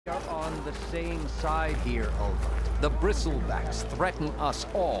on the same side here, Ulvund. The bristlebacks threaten us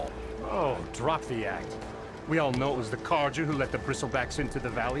all. Oh, drop the act. We all know it was the Carja who let the bristlebacks into the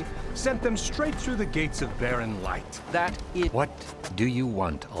valley, sent them straight through the gates of barren light. What do you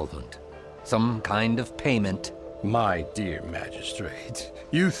want, Ulvund? Some kind of payment? My dear magistrate,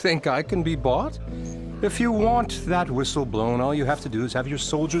 you think I can be bought? If you want that whistle blown, all you have to do is have your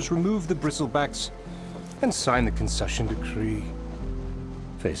soldiers remove the bristlebacks and sign the concession decree.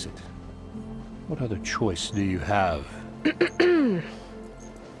 Face it, what other choice do you have?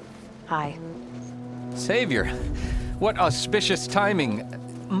 Hi. Savior, what auspicious timing.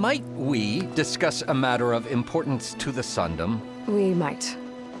 Might we discuss a matter of importance to the Sundom? We might.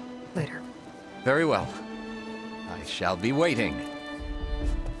 Later. Very well. I shall be waiting.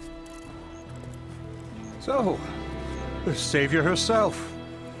 So, the savior herself.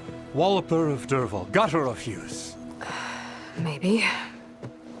 Walloper of Derval, gutter of youth. Maybe.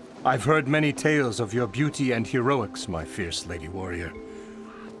 I've heard many tales of your beauty and heroics, my fierce lady warrior.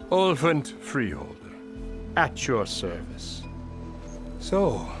 Ulvund Freeholder, at your service.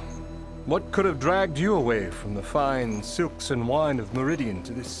 So, what could have dragged you away from the fine silks and wine of Meridian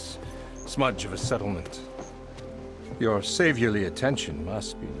to this smudge of a settlement? Your saviorly attention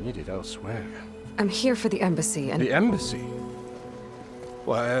must be needed elsewhere. I'm here for the embassy and— The embassy?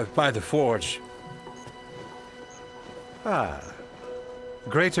 Why, by the forge. Ah.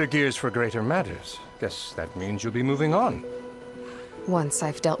 Greater gears for greater matters. Guess that means you'll be moving on. once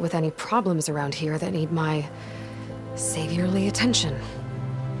I've dealt with any problems around here that need my saviorly attention.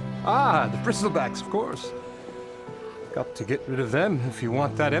 Ah, the bristlebacks, of course. Got to get rid of them if you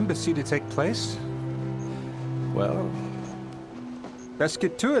want that embassy to take place. Well, let's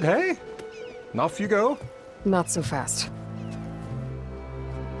get to it, hey? And off you go. Not so fast.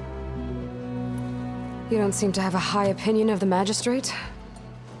 You don't seem to have a high opinion of the magistrate?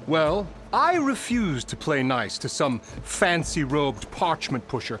 Well, I refuse to play nice to some fancy-robed parchment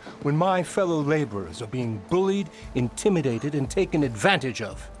pusher when my fellow laborers are being bullied, intimidated, and taken advantage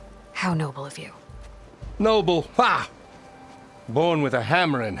of. How noble of you. Noble? Ha! Born with a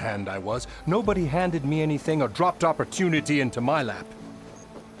hammer in hand, I was. Nobody handed me anything or dropped opportunity into my lap.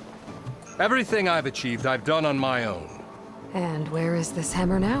 Everything I've achieved, I've done on my own. And where is this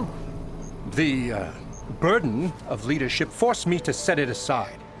hammer now? The burden of leadership forced me to set it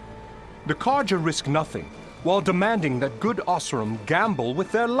aside. The Carja risk nothing, while demanding that good Osseram gamble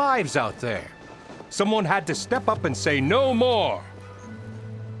with their lives out there. Someone had to step up and say no more.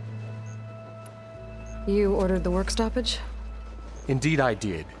 You ordered the work stoppage? Indeed I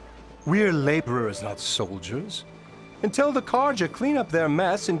did. We're laborers, not soldiers. Until the Carja clean up their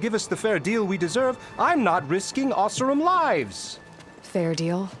mess and give us the fair deal we deserve, I'm not risking Osseram lives. Fair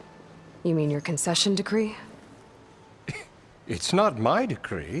deal? You mean your concession decree? It's not my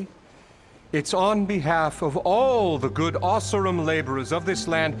decree. It's on behalf of all the good Osseram laborers of this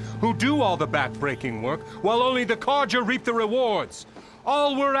land who do all the back-breaking work, while only the Carja reap the rewards.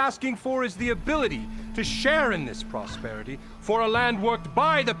 All we're asking for is the ability to share in this prosperity for a land worked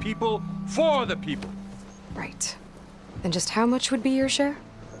by the people, for the people. Right. Then just how much would be your share?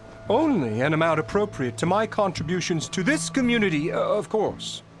 Only an amount appropriate to my contributions to this community, of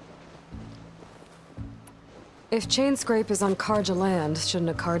course. If Chainscrape is on Carja land,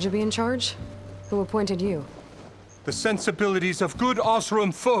 shouldn't a Carja be in charge? Who appointed you? The sensibilities of good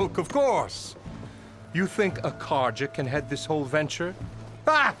Osseram folk, of course. You think a Carja can head this whole venture?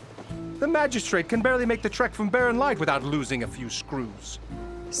 Ah! The magistrate can barely make the trek from Barren Light without losing a few screws.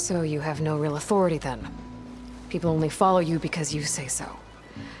 So you have no real authority then? People only follow you because you say so.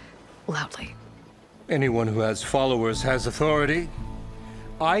 Loudly. Anyone who has followers has authority.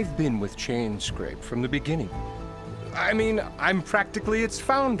 I've been with Chainscrape from the beginning. I mean, I'm practically its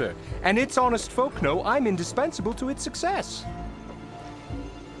founder, and its honest folk know I'm indispensable to its success.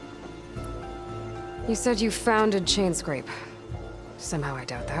 You said you founded Chainscrape. Somehow I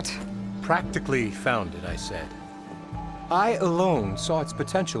doubt that. Practically founded, I said. I alone saw its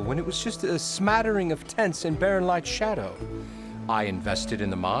potential when it was just a smattering of tents in Barren Light's shadow. I invested in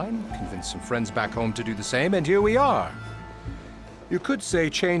the mine, convinced some friends back home to do the same, and here we are. You could say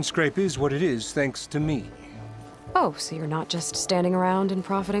Chainscrape is what it is thanks to me. Oh, so you're not just standing around and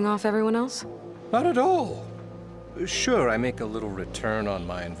profiting off everyone else? Not at all. Sure, I make a little return on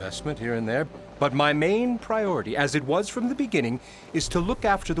my investment here and there, but my main priority, as it was from the beginning, is to look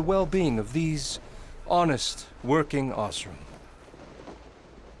after the well-being of these honest, working Osseram.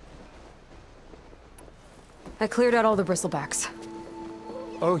 I cleared out all the bristlebacks.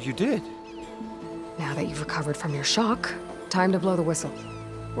 Oh, you did? Now that you've recovered from your shock, time to blow the whistle.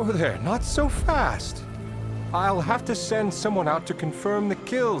 Oh there, not so fast. I'll have to send someone out to confirm the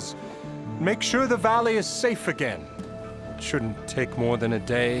kills. make sure the valley is safe again. It shouldn't take more than a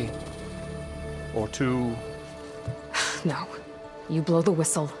day or two. No. You blow the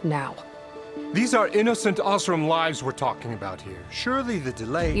whistle now. These are innocent Osram lives we're talking about here. Surely the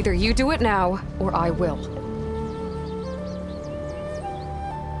delay... Either you do it now, or I will.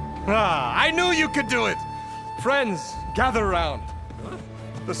 Ah, I knew you could do it! Friends, gather round.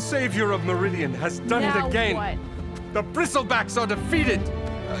 The savior of Meridian has done it again. What? The bristlebacks are defeated.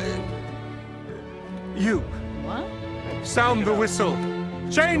 You, What? sound the whistle.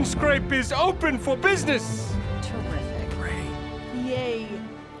 Chain Scrape is open for business. Terrific. Yay.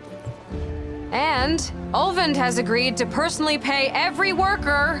 And Ulvund has agreed to personally pay every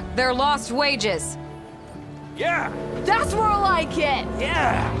worker their lost wages. Yeah! That's more like it!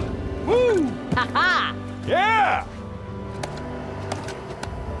 Yeah! Woo! Haha! Yeah!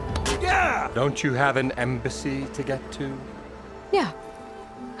 Yeah! Don't you have an embassy to get to? Yeah,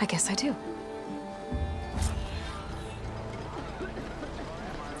 I guess I do.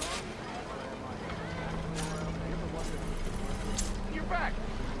 You're back!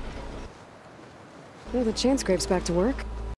 Well, the Chain Scrape's back to work.